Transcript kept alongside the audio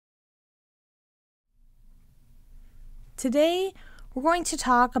Today, we're going to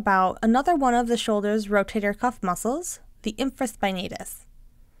talk about another one of the shoulder's rotator cuff muscles, the infraspinatus.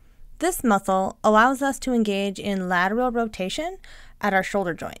 This muscle allows us to engage in lateral rotation at our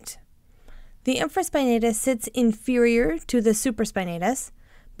shoulder joint. The infraspinatus sits inferior to the supraspinatus,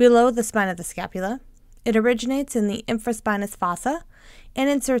 below the spine of the scapula. It originates in the infraspinous fossa and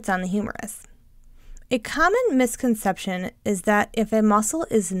inserts on the humerus. A common misconception is that if a muscle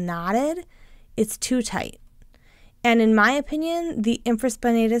is knotted, it's too tight. And in my opinion, the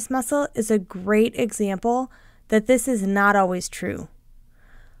infraspinatus muscle is a great example that this is not always true.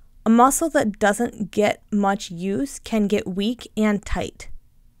 A muscle that doesn't get much use can get weak and tight,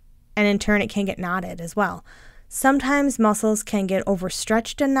 and in turn it can get knotted as well. Sometimes muscles can get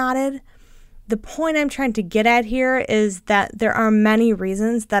overstretched and knotted. The point I'm trying to get at here is that there are many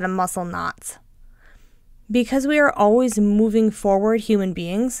reasons that a muscle knots. Because we are always moving forward human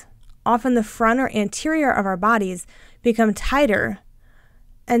beings, often the front or anterior of our bodies become tighter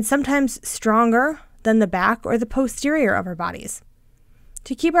and sometimes stronger than the back or the posterior of our bodies.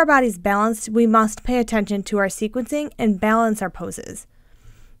 To keep our bodies balanced, we must pay attention to our sequencing and balance our poses.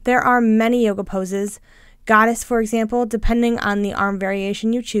 There are many yoga poses, goddess for example, depending on the arm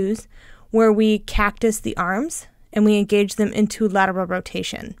variation you choose, where we cactus the arms and we engage them into lateral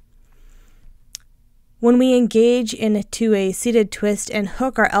rotation. When we engage into a seated twist and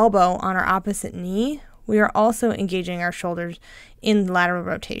hook our elbow on our opposite knee, we are also engaging our shoulders in lateral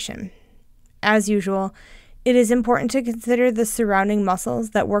rotation. As usual, it is important to consider the surrounding muscles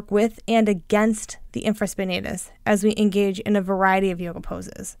that work with and against the infraspinatus as we engage in a variety of yoga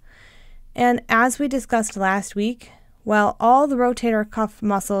poses. And as we discussed last week, while all the rotator cuff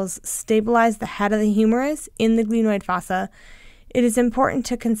muscles stabilize the head of the humerus in the glenoid fossa, it is important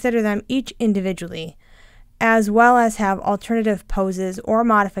to consider them each individually, as well as have alternative poses or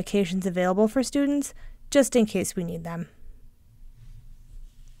modifications available for students just in case we need them.